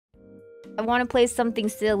I want to play something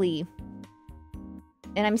silly.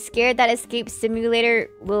 And I'm scared that Escape Simulator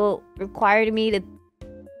will require me to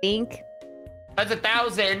think. That's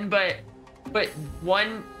 1,000, but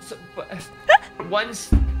one's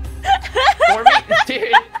for me,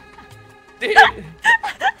 dude.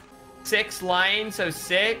 6 lines, so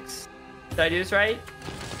 6. Did I do this right?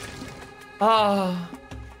 Oh.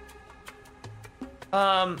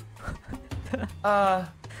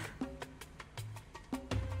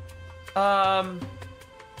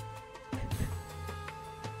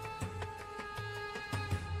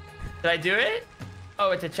 Did I do it? Oh,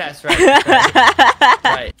 it's a chest, right?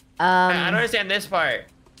 Right. I don't understand this part.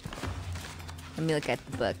 Let me look at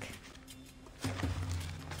the book.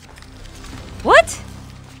 What?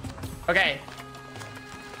 Okay.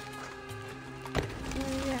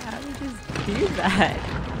 Oh, yeah, how did just do that?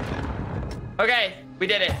 Okay, we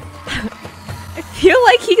did it. I feel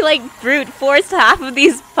like he like brute forced half of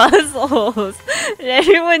these puzzles. Did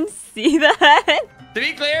everyone see that? To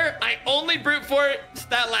be clear, I only brute forced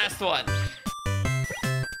that last one.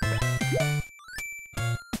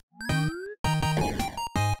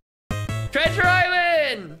 Treasure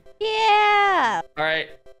Island! Yeah!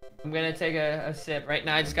 Alright, I'm gonna take a sip. Right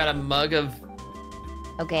now I just got a mug of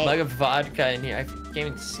vodka in here. I can't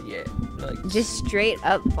even see it. Like, just straight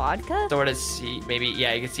up vodka? Sort of see, maybe,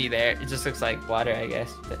 yeah, you can see there. It just looks like water, I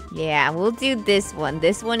guess. But... yeah, we'll do this one.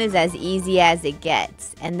 This one is as easy as it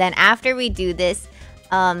gets. And then after we do this,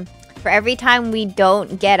 for every time we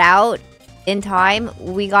don't get out in time,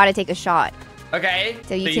 we gotta take a shot. Okay,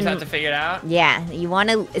 so you just have to figure it out? Yeah, you want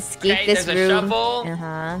to escape this room. There's a shovel.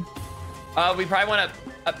 We probably want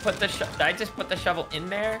to put the did I just put the shovel in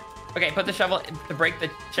there? Okay, put the shovel to break the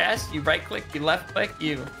chest. You right click, you left click,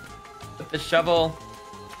 you put the shovel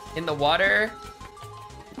in the water.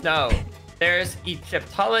 No, there's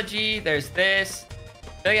Egyptology, there's this. I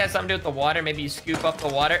feel like it has something to do with the water. Maybe you scoop up the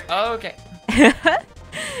water. Oh, okay.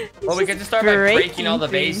 Well, we could just start by breaking all the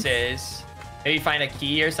bases. Maybe find a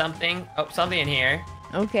key or something. Oh, something in here.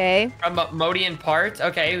 Okay. From Modian parts.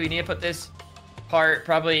 Okay, we need to put this part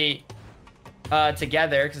probably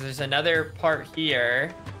together because there's another part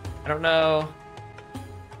here. I don't know.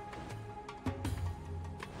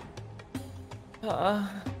 Do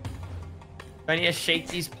I need to shake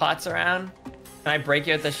these pots around? Can I break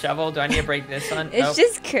it with the shovel? Do I need to break this one? It's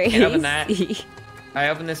just crazy. Can't open that. I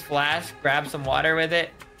open this flask, grab some water with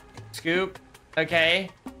it, scoop. Okay.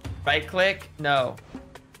 Right click. No.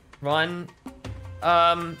 Run.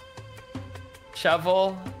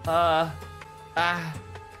 Shovel. No.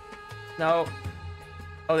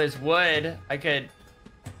 Oh, there's wood. I could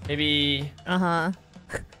maybe.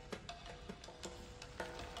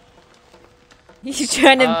 He's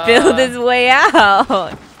trying to build his way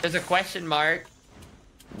out. There's a question mark.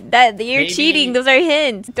 That you're cheating. Those are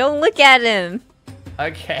hints. Don't look at him.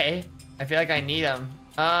 Okay. I feel like I need them.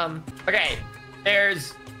 Okay.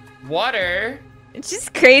 There's water. It's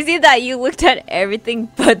just crazy that you looked at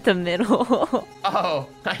everything but the middle. Oh,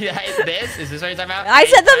 this? Is this what you're talking about? I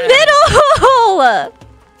said the middle!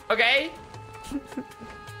 Okay.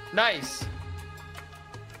 Nice.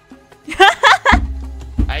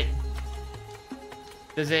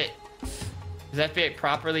 Does that feel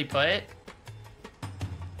properly put?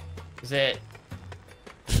 Is it?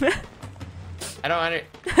 I don't do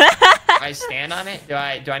I stand on it? Do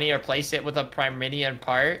I need to replace it with a Primidian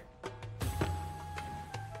part?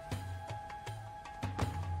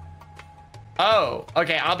 Oh,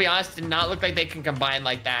 okay. I'll be honest, it did not look like they can combine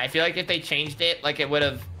like that. I feel like if they changed it, like it would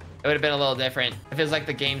have been a little different. It feels like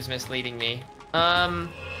the game's misleading me.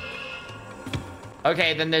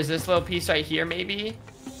 Okay, then there's this little piece right here, maybe.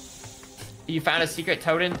 You found a secret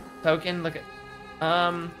token. Look at.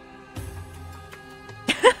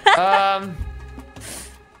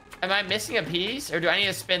 Am I missing a piece, or do I need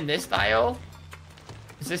to spin this dial?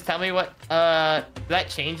 Does this tell me what? Did that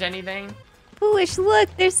change anything? Foolish, look,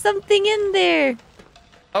 there's something in there.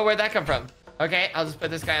 Oh, where'd that come from? Okay, I'll just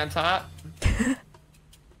put this guy on top.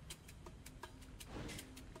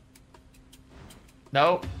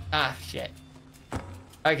 Nope. Ah, shit.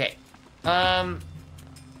 Okay. Oh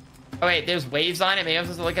wait, there's waves on it. Maybe I'm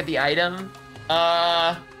supposed to look at the item.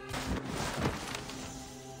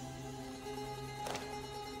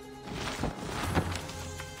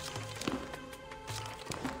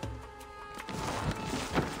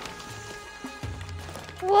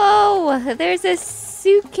 Whoa, there's a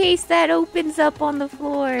suitcase that opens up on the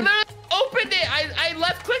floor. Opened it! I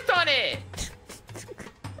left clicked on it!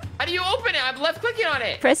 How do you open it? I'm left clicking on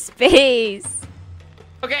it. Press space.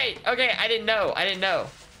 Okay, I didn't know. How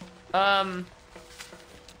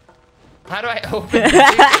do I open the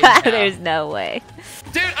suitcase now? There's no way.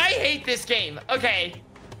 Dude, I hate this game. Okay.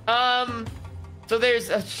 So there's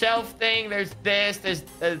a shelf thing. There's this. There's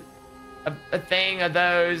a thing of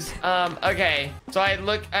those. Okay. So I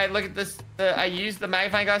look at this. I use the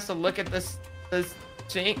magnifying glass to look at this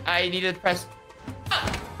thing. I need to press.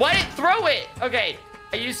 Why did it throw it? Okay.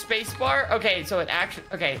 I use spacebar. Okay. So it actually.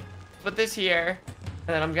 Okay. Put this here, and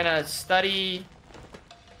then I'm gonna study.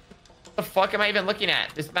 What the fuck am I even looking at?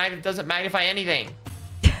 This magnet doesn't magnify anything.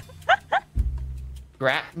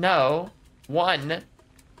 No. One.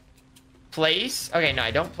 Place. Okay, no, I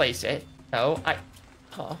don't place it. No,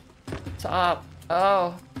 oh. Stop.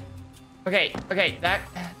 Oh. Okay, that.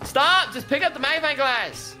 Stop! Just pick up the magnifying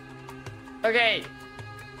glass. Okay.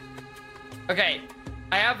 Okay.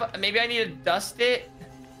 Maybe I need to dust it.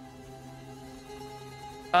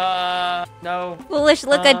 No. Foolish,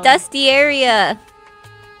 look, a dusty area.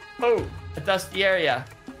 Oh, a dusty area.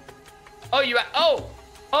 Oh,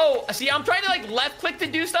 see, I'm trying to like left click to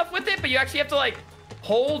do stuff with it, but you actually have to like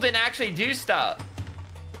hold and actually do stuff.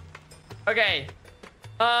 Okay.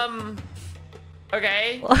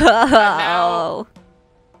 Okay. Whoa.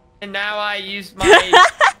 And now I use my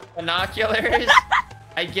binoculars.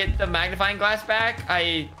 I get the magnifying glass back.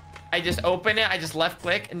 I just open it. I just left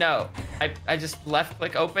click. No, I just left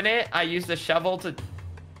click open it. I use the shovel to. Do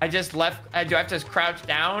I have to crouch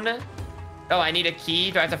down? Oh, I need a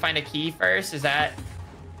key. Do I have to find a key first? Is that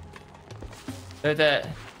the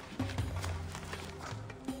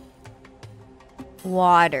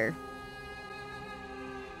water?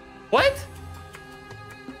 What?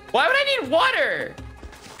 Why would I need water?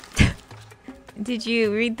 Did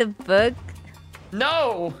you read the book?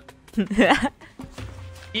 No.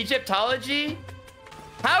 Egyptology?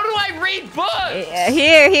 How do I read books?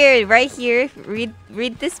 Here, right here.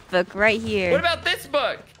 Read this book right here. What about this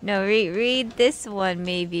book? No, read this one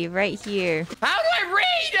maybe right here. How do I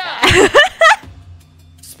read?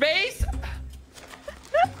 Space?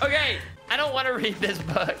 Okay, I don't want to read this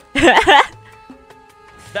book.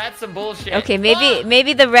 That's some bullshit. Okay,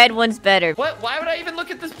 maybe the red one's better. What? Why would I even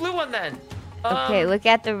look at this blue one then? Okay, look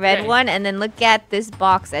at the red one and then look at this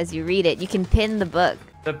box as you read it. You can pin the book.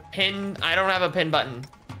 The pin? I don't have a pin button.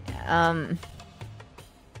 Oh,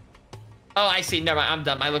 I see. Never mind. I'm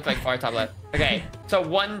dumb. I look like far top left. Okay, so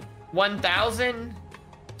 1,000.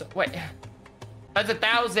 Wait, that's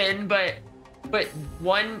 1,000, but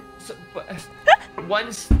one's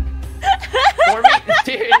for me,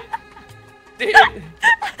 dude.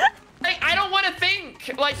 I don't want to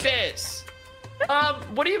think like this.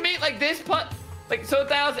 What do you mean like this? Like, so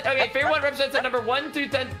 1,000. Okay, favorite one represents a number 1 through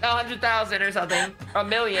 10, 100,000 or something, or a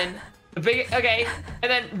million. The big, okay,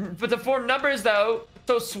 and then but the four numbers though.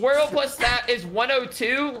 So swirl plus that is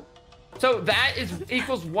 102. So that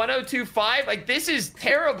equals 1025. Like this is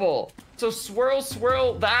terrible. So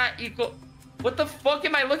swirl that equal. What the fuck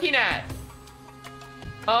am I looking at?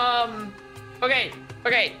 Okay.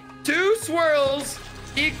 2 swirls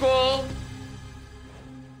equal.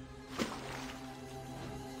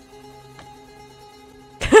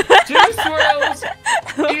 Two swirls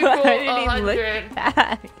equal 100.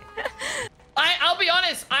 I'll be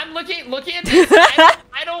honest. I'm looking at this.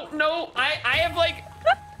 I don't know. I have like.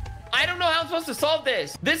 I don't know how I'm supposed to solve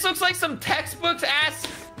this. This looks like some textbooks ass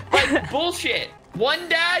like bullshit. 1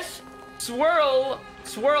 dash swirl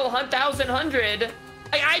 1,100.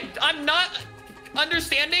 I'm not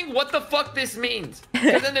understanding what the fuck this means.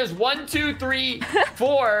 And then there's 1, 2, 3,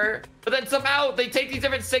 4. But then somehow they take these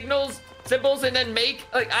different symbols and then make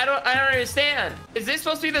like I don't understand. Is this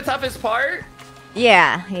supposed to be the toughest part?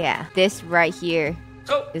 Yeah. This right here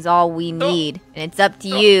is all we need, and it's up to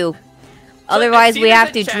you. Otherwise, we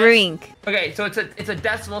have to drink. Okay, so it's a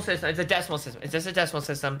decimal system. It's just a decimal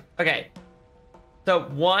system. Okay. So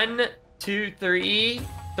 1, 2, 3.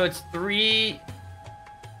 So it's 3.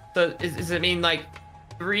 So does it mean like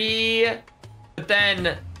 3? But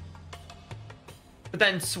then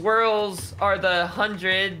swirls are the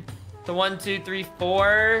 100. So 1, 2, 3,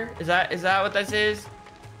 4. Is that what this is?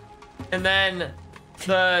 And then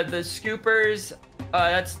the scoopers,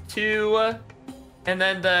 that's 2. And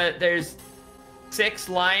then there's 6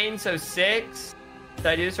 lines, so 6. Did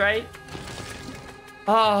I do this right?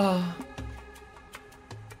 Oh.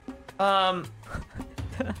 Did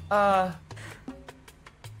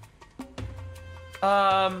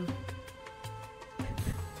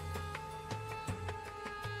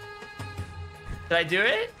I do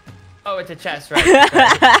it? Oh, it's a chest, right?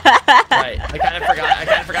 Right. I kind of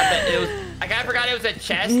forgot it was a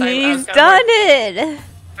chest. He's done it.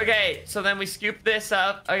 Okay, so then we scoop this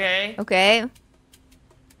up. Okay. Okay.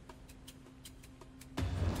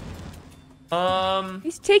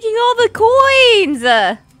 He's taking all the coins.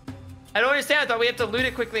 I don't understand. I thought we have to loot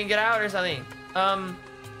it quickly and get out or something.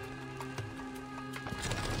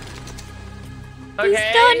 Okay. He's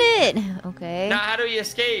done it. Okay. Now how do we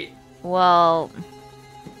escape? Well.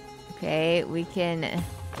 Okay, we can.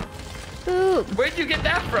 Boop. Where'd you get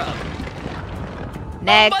that from?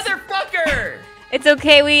 Next. Oh, motherfucker! It's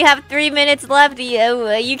okay. We have 3 minutes left.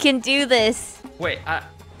 You can do this. Wait.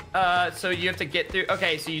 So you have to get through.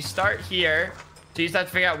 Okay, so you start here. So you just have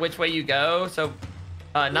to figure out which way you go. So,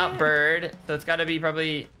 not bird. So it's got to be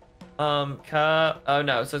probably, cub. Oh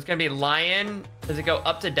no. So it's gonna be lion. Does it go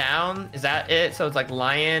up to down? Is that it? So it's like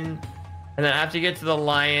lion, and then after you get to the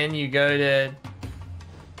lion, you go to,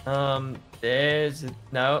 there's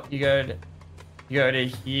no. You go to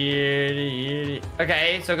here.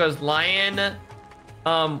 Okay. So it goes lion,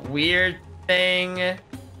 weird thing,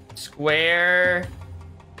 square,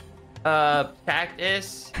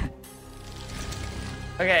 cactus.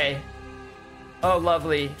 Okay. Oh,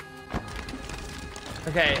 lovely.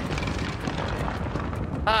 Okay.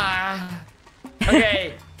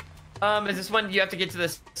 Okay. Is this one you have to get to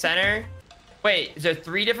the center? Wait, is there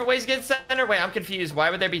 3 different ways to get to the center? Wait, I'm confused.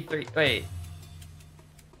 Why would there be 3? Wait.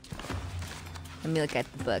 Let me look at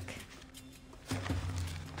the book.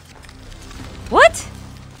 What?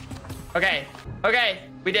 Okay. Okay,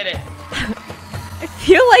 we did it. I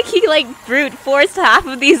feel like he brute forced half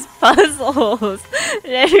of these puzzles.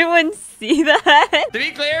 Did everyone see that? To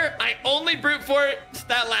be clear, I only brute forced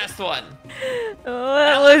that last one. What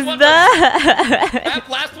was that? That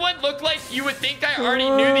last one looked like you would think I already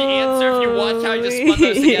knew the answer if you watched how I just spun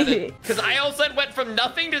those together. Because I all of a sudden went from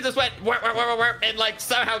nothing to just went and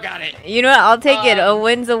somehow got it. You know what? I'll take it. A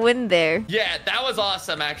win's a win there. Yeah, that was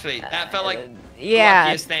awesome actually. That felt like yeah.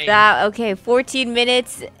 luckiest thing. Okay, 14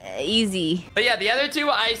 minutes, easy. But yeah, the other 2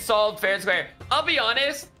 I solved fair and square. I'll be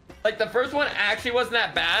honest. Like, the first one actually wasn't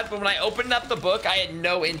that bad, but when I opened up the book, I had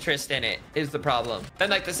no interest in it, is the problem.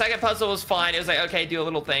 Then, like, the second puzzle was fine. It was like, okay, do a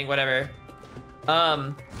little thing, whatever.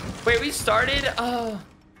 Wait, we started? Oh.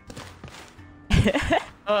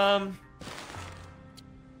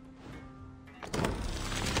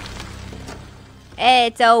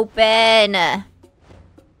 It's open.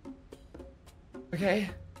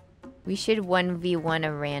 Okay. We should 1v1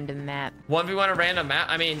 a random map. 1v1 a random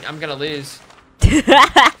map? I mean, I'm gonna lose.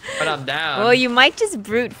 But I'm down. Well, you might just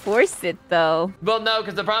brute force it though. Well, no,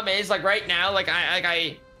 because the problem is, like, right now, like,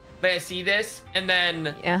 I see this, and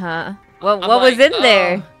then... What was in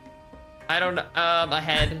there? I don't know. A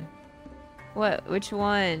head. What? Which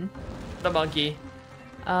one? The monkey.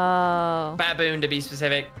 Oh. Baboon, to be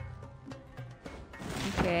specific.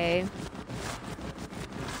 Okay.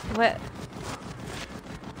 What?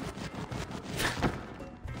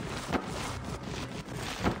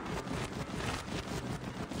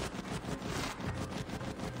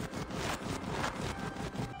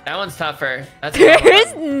 That one's tougher. That's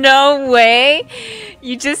There's no way.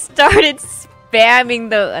 You just started spamming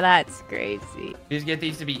the. That's crazy. Just get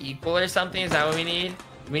these to be equal or something. Is that what we need?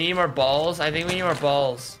 We need more balls. I think we need more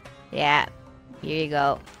balls. Yeah. Here you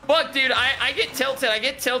go. Fuck, dude. I get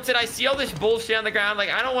tilted. I see all this bullshit on the ground. Like,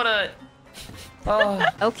 I don't want to. Oh.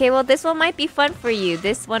 Okay, well, this one might be fun for you.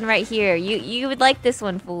 This one right here. You would like this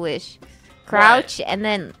one, Foolish. Crouch what? And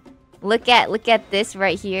then look at this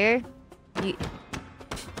right here.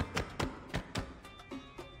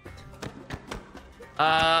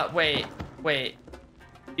 Wait.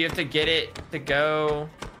 You have to get it to go.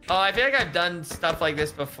 Oh, I feel like I've done stuff like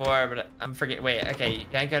this before, but I'm forgetting. Wait, okay, you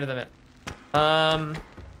can't go to the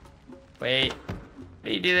wait. How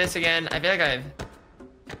do you do this again? I feel like I've...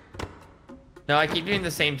 No, I keep doing the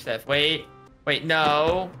same stuff. Wait,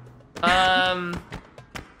 no.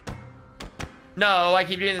 No, I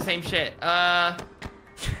keep doing the same shit. Why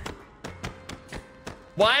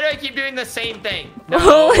do I keep doing the same thing? No.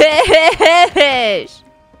 Foolish!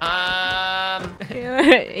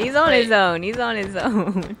 He's on Wait. his own. He's on his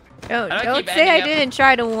own. Don't keep say I ending up- didn't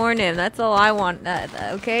try to warn him. That's all I want.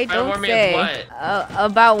 Okay? Try to Don't warn me say of what?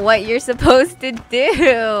 about what you're supposed to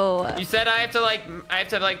do. You said I have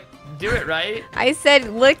to do it, right? I said,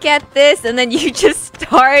 look at this, and then you just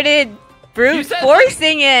started brute said,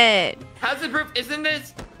 forcing it. How's the proof? Isn't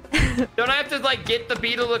this? Don't I have to get the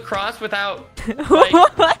beetle across without? He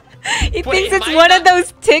Wait, thinks it's am I one not- of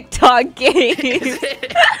those TikTok games. Is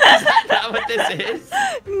that what this is? No,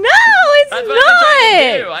 it's That's what I've been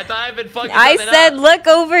trying to do. not. I thought I've been fucking. I something said, up. look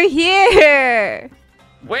over here.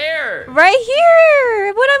 Where? Right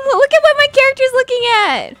here. Look at what my character's looking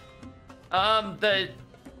at.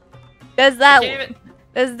 Does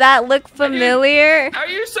that look familiar? How are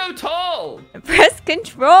you so tall? Press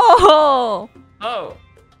control. Oh,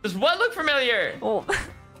 does what look familiar? Oh.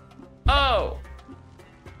 Oh.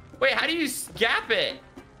 Wait, how do you gap it?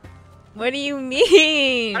 What do you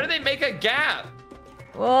mean? How do they make a gap?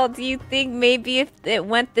 Well, do you think maybe if it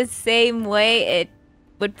went the same way, it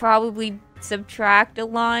would probably subtract a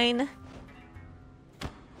line?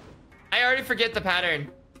 I already forget the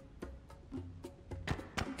pattern.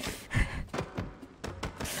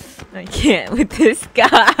 I can't with this guy.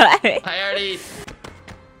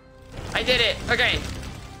 I did it. Okay.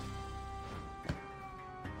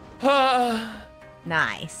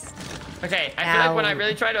 Nice. Okay, I feel like when I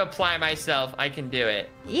really try to apply myself, I can do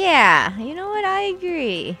it. Yeah, you know what? I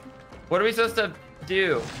agree. What are we supposed to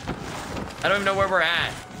do? I don't even know where we're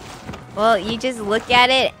at. Well, you just look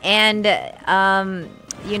at it and,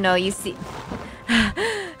 you know, you see...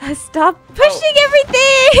 Stop pushing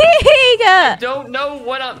everything! I don't know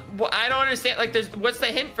what I don't understand. Like, what's the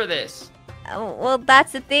hint for this? Well,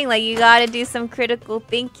 that's the thing. Like, you gotta do some critical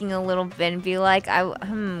thinking a little bit and be like,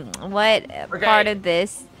 what part of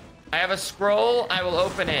this? I have a scroll. I will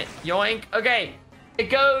open it. Yoink. Okay. It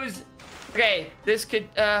goes. Okay. This could.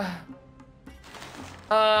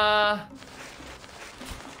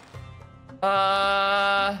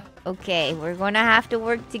 Okay, we're gonna have to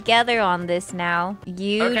work together on this now.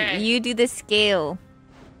 You do the scale.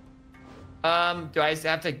 Do I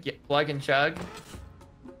have to plug and chug?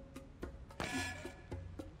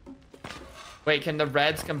 Wait, can the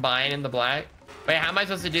reds combine in the black? Wait, how am I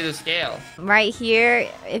supposed to do the scale? Right here,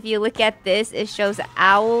 if you look at this, it shows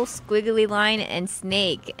owl, squiggly line, and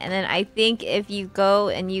snake. And then I think if you go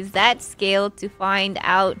and use that scale to find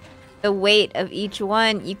out the weight of each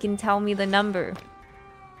one, you can tell me the number.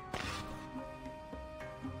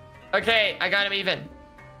 Okay, I got him even.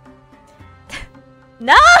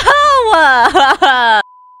 No!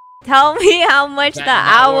 Tell me how much the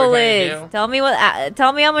owl is. Tell me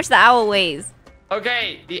how much the owl weighs.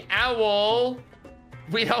 Okay, the owl.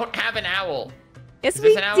 We don't have an owl. Yes,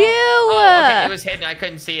 we do. Oh, okay, it was hidden. I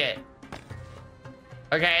couldn't see it.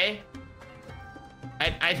 Okay.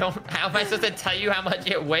 I don't. How am I supposed to tell you how much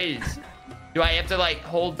it weighs? Do I have to like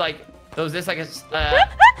hold like? So is this like a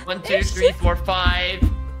 1, 2, 3, 4,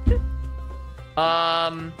 5?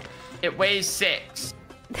 It weighs 6.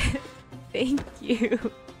 Thank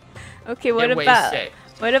you. Okay, what It about weighs 6.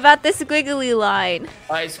 What about the squiggly line?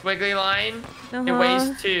 Squiggly line. It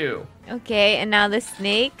weighs 2. Okay, and now the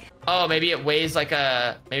snake. Oh, maybe it weighs like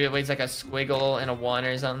a squiggle and a 1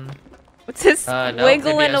 or something. What's a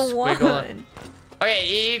squiggle and a 1? Okay,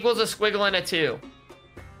 E equals a squiggle and a 2.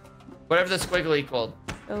 Whatever the squiggle equaled.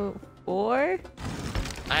 So 4?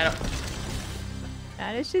 I don't.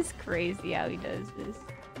 That is just crazy how he does this.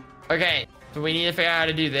 Okay, so we need to figure out how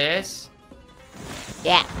to do this.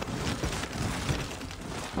 Yeah.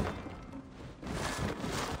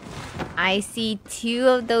 I see 2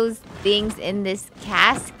 of those things in this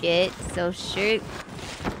casket, so sure.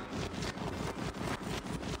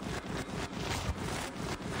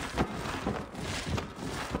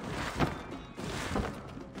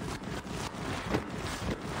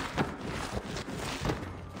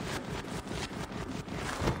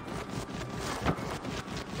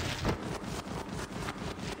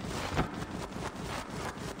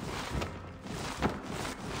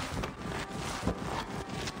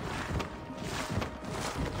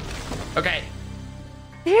 Okay.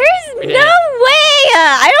 There's no way!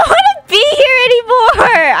 I don't want to be here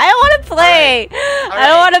anymore! I don't want to play! I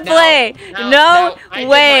don't want to play! No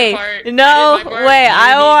way! No way!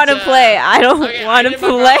 I don't want to play! I don't want to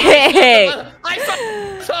play!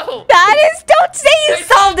 That is... Don't say you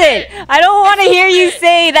solved it! I don't want to hear you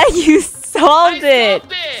say that you solved it!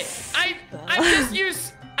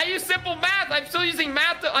 I use simple math! I'm still using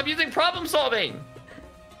math! I'm using problem solving!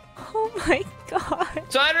 Oh my god.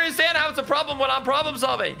 So I don't understand how it's a problem when I'm problem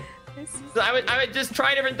solving. So I would just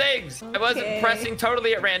try different things. Okay. I wasn't pressing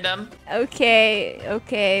totally at random.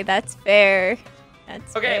 Okay, that's fair.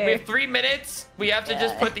 That's fair. We have 3 minutes. We have to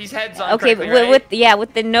just put these heads on. Okay, right?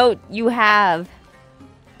 with the note you have.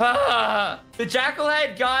 The jackal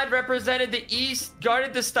head god represented the east,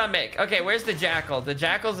 guarded the stomach. Okay, where's the jackal? The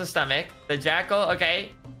jackal's the stomach. The jackal,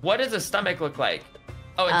 okay. What does a stomach look like?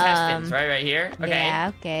 Oh, intestines, right here. Okay.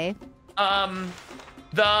 Yeah, okay.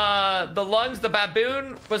 The lungs, the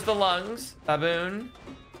baboon was the lungs. Baboon,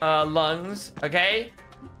 lungs, okay.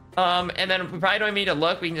 And then we probably don't need to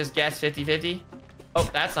look. We can just guess 50-50. Oh,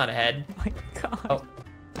 that's not a head. Oh my god. Oh.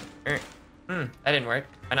 That didn't work.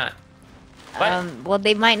 Why not? What? Well,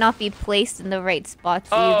 they might not be placed in the right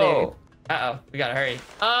spots either. Uh-oh. We gotta hurry.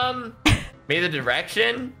 Maybe the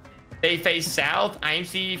direction? They face south.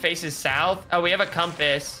 IMC faces south. Oh, we have a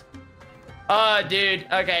compass. Oh, dude.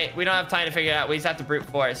 Okay, we don't have time to figure it out. We just have to brute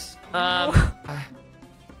force. Uh-oh.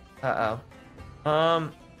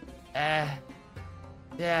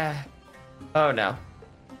 Yeah. Oh no.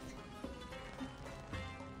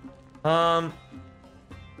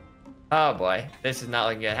 Oh boy, this is not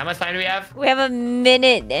looking good. How much time do we have? We have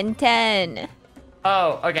 1:10.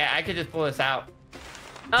 Oh, okay. I could just pull this out.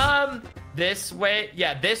 This way.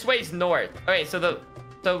 Yeah, this way's north. Okay, so the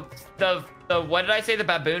what did I say? The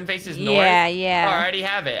baboon faces north. Yeah, yeah. Oh, I already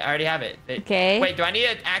have it. Okay. Wait, do I need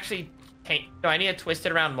to actually paint? Do I need to twist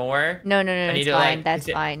it around more? No, it's fine. Like, that's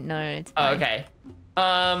fine. No, it's fine. Oh, okay.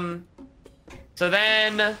 So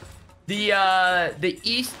then the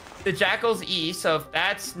east, the jackal's east. So if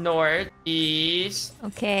that's north, east.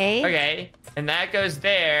 Okay. Okay, and that goes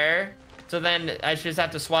there. So then I should just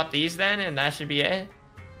have to swap these then, and that should be it.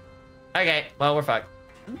 Okay, well, we're fucked.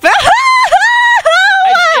 And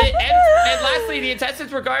lastly, the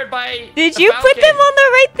intestines were guarded by Did you put them on the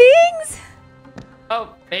right things?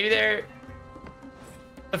 Oh, maybe they're...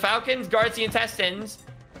 The falcons guards the intestines.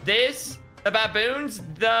 This, the baboons,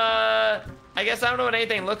 the... I guess I don't know what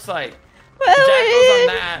anything looks like. The jackals on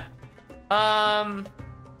that.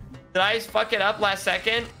 Did I fuck it up last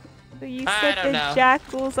second? So you set the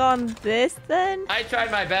jackals on this then? I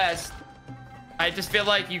tried my best. I just feel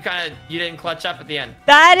like you didn't clutch up at the end.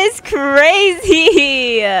 That is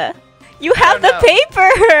crazy! You have the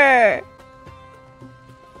paper!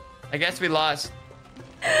 I guess we lost.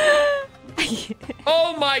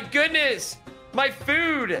 Oh my goodness! My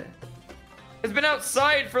food has been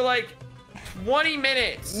outside for like 20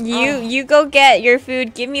 minutes. You go get your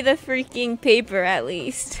food. Give me the freaking paper at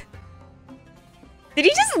least. Did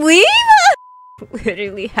he just leave?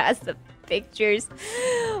 Literally has the pictures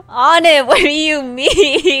on it. What do you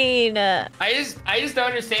mean? I just don't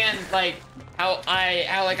understand like how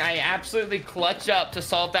I absolutely clutch up to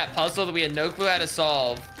solve that puzzle that we had no clue how to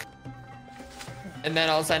solve. And then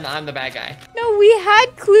all of a sudden I'm the bad guy. No, we had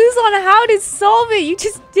clues on how to solve it. You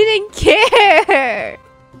just didn't care.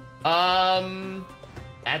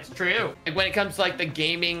 That's true. Like, when it comes to like the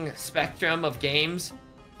gaming spectrum of games,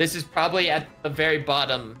 this is probably at the very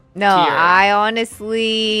bottom tier. I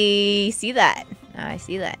honestly see that. I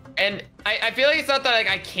see that. And I feel like it's not that like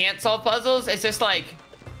I can't solve puzzles. It's just like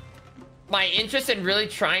my interest in really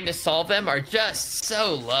trying to solve them are just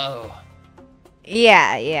so low.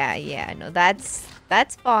 Yeah. No, that's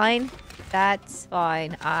fine. That's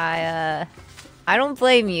fine. I don't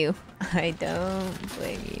blame you. I don't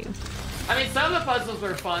blame you. I mean, some of the puzzles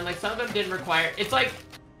were fun. Like some of them didn't require. It's like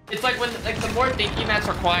when like the more thinking that's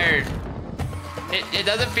required, it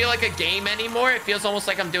doesn't feel like a game anymore. It feels almost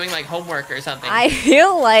like I'm doing like homework or something. I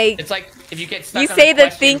feel like it's like if you get stuck. You say the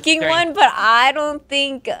thinking one, but I don't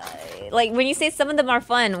think like when you say some of them are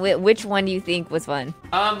fun. Which one do you think was fun?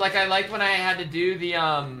 Like I liked when I had to do the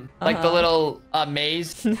like the little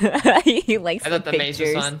maze. He likes. I thought the maze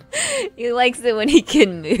was fun. He likes it when he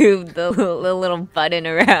can move the little button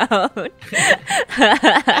around.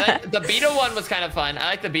 The Beetle one was kind of fun. I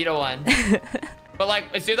like the Beetle one. But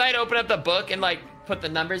like as soon as I'd open up the book and like put the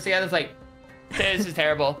numbers together, it's like this is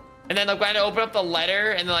terrible. And then like when I open up the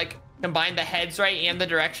letter and like combine the heads right and the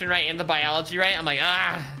direction right and the biology right, I'm like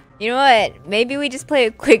You know what? Maybe we just play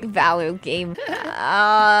a quick Valor game.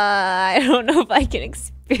 I don't know if I can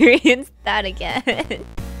experience that again.